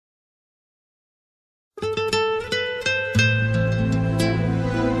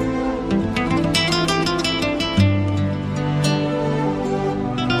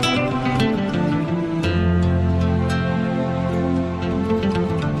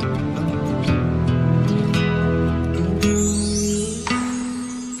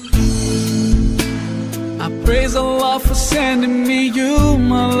for sending me you,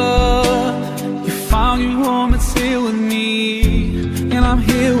 my love. You found your home, it's here with me, and I'm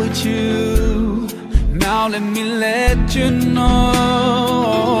here with you. Now let me let you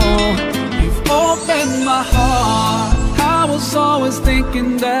know, you've opened my heart. I was always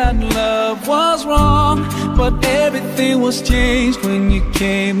thinking that love was wrong, but everything was changed when you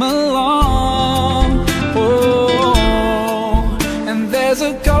came along. Oh, and there's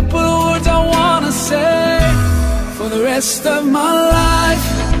a couple words I wanna say. For the rest of my life,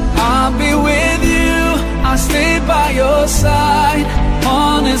 I'll be with you, I'll stay by your side,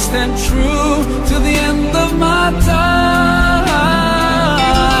 honest and true to the end of my time.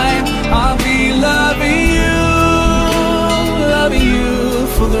 I'll be loving you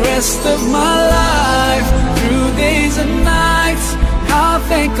for the rest of my life, through days and nights. I'll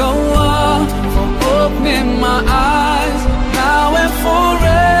thank Allah for opening my eyes, now and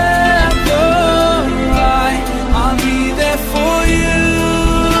forever. I'll be there for you.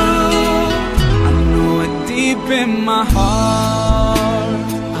 I know it deep in my heart.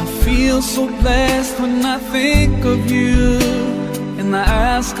 I feel so blessed when I think of you, and I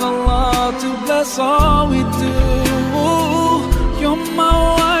ask Allah to bless all we do. You're my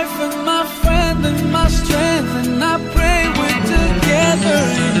wife and my friend and my strength, and I pray we're together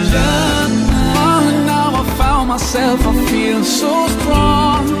in Jannah. Oh, now I found myself, I feel so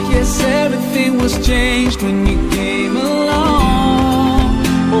strong. Yes, everything was changed when you came along.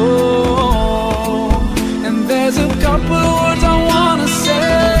 Oh, and there's a couple words I wanna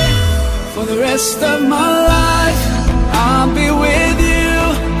say. For the rest of my life, I'll be with you,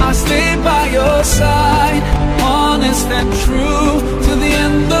 I'll stay by your side, honest and true to the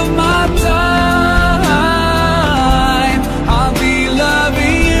end of my time. I'll be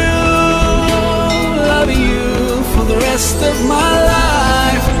loving you for the rest of my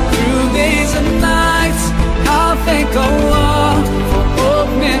life, through days and nights. I'll thank Allah for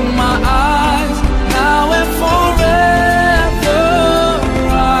opening my eyes, now and forever.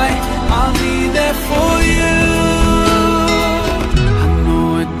 I'll be there for you. I know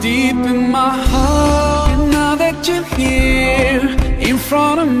it deep in my heart. And now that you're here in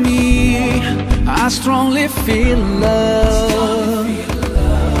front of me, I strongly feel love.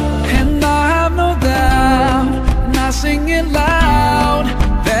 And I have no doubt, and I sing it loud,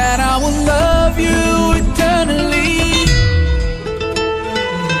 that I will love you eternally.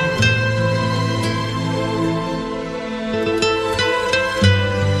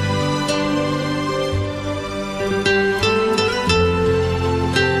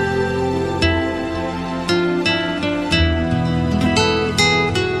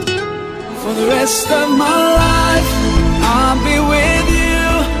 For the rest of my life, I'll be with you,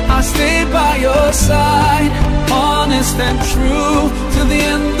 I'll stay by your side, honest and true to the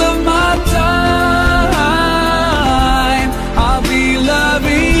end of my time. I'll be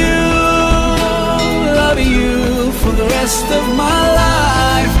loving you for the rest of my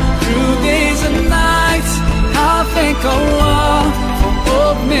life, through days and nights. I'll thank Allah for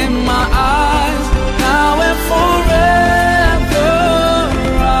opening my eyes, now and forever.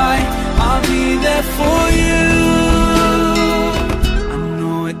 I'll be there for you. I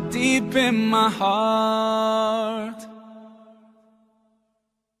know it deep in my heart.